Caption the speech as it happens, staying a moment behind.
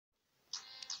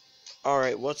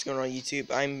Alright, what's going on YouTube?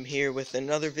 I'm here with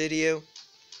another video,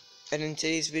 and in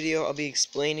today's video I'll be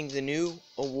explaining the new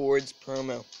awards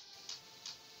promo.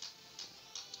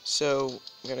 So,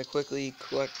 I'm going to quickly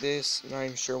collect this, not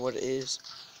even sure what it is.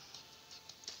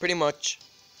 Pretty much,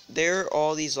 there are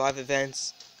all these live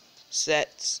events,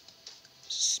 sets,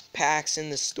 packs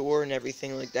in the store and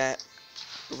everything like that.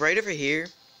 Right over here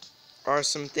are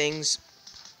some things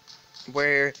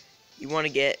where you want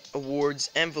to get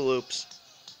awards envelopes.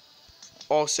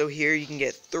 Also here you can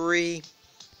get 3,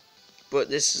 but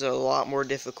this is a lot more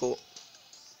difficult.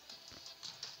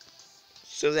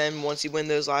 So then once you win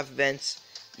those live events,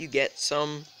 you get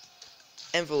some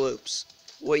envelopes.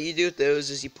 What you do with those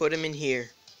is you put them in here.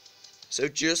 So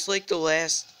just like the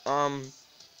last promo,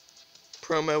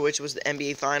 which was the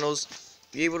NBA Finals,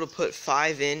 you're able to put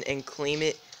 5 in and claim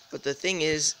it, but the thing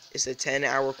is, it's a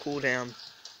 10-hour cooldown.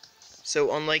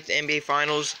 So unlike the NBA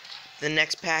Finals, the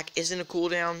next pack isn't a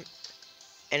cooldown,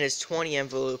 and it's 20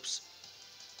 envelopes.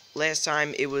 Last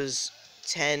time it was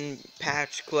 10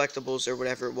 patch collectibles or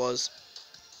whatever it was.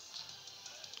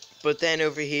 But then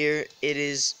over here, it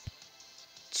is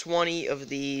 20 of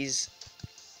these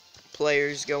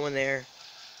players going there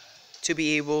to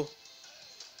be able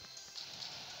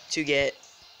to get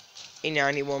a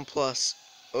 91 plus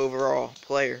overall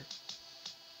player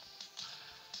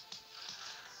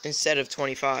instead of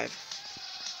 25.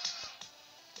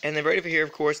 And then right over here,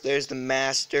 of course, there's the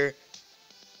master.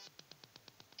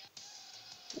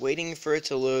 Waiting for it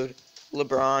to load,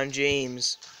 LeBron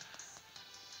James.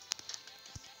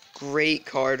 Great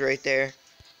card right there.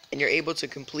 And you're able to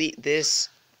complete this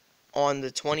on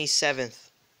the 27th.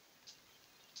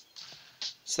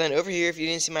 So then over here, if you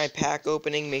didn't see my pack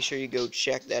opening, make sure you go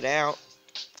check that out.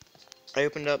 I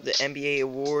opened up the NBA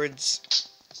Awards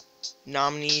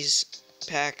nominees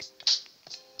pack.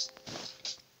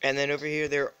 And then over here,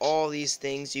 there are all these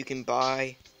things you can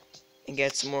buy and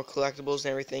get some more collectibles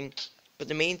and everything. But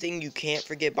the main thing you can't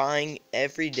forget buying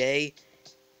every day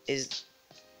is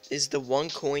the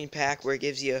 1 coin pack, where it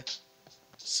gives you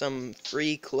some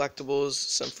free collectibles,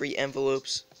 some free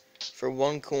envelopes for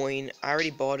 1 coin. I already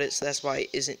bought it, so that's why it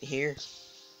isn't here.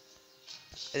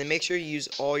 And then make sure you use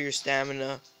all your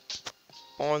stamina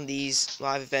on these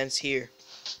live events here.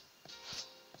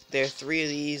 There are 3 of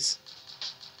these,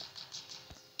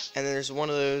 and then there's 1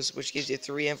 of those which gives you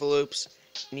 3 envelopes,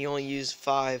 and you only use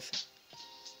 5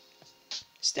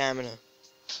 stamina.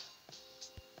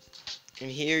 And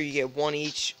here you get 1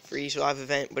 each for each live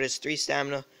event, but it's 3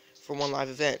 stamina for 1 live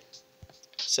event.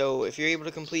 So if you're able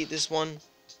to complete this one,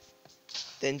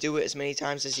 then do it as many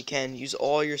times as you can. Use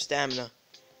all your stamina.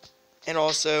 And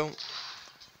also,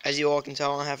 as you all can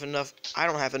tell, I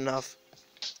don't have enough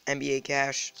NBA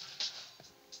cash.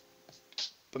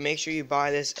 But make sure you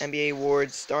buy this NBA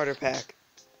Awards starter pack,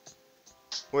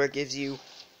 where it gives you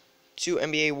 2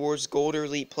 NBA Awards Gold or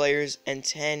Elite players and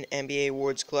 10 NBA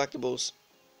Awards collectibles.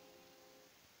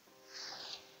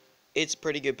 It's a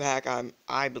pretty good pack,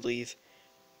 I believe.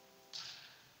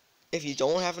 If you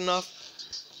don't have enough,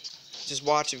 just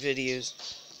watch the videos.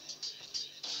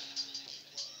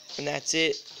 And that's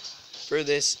it for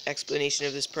this explanation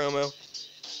of this promo.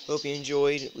 Hope you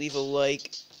enjoyed. Leave a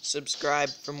like, subscribe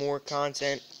for more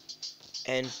content,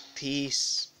 and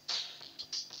peace.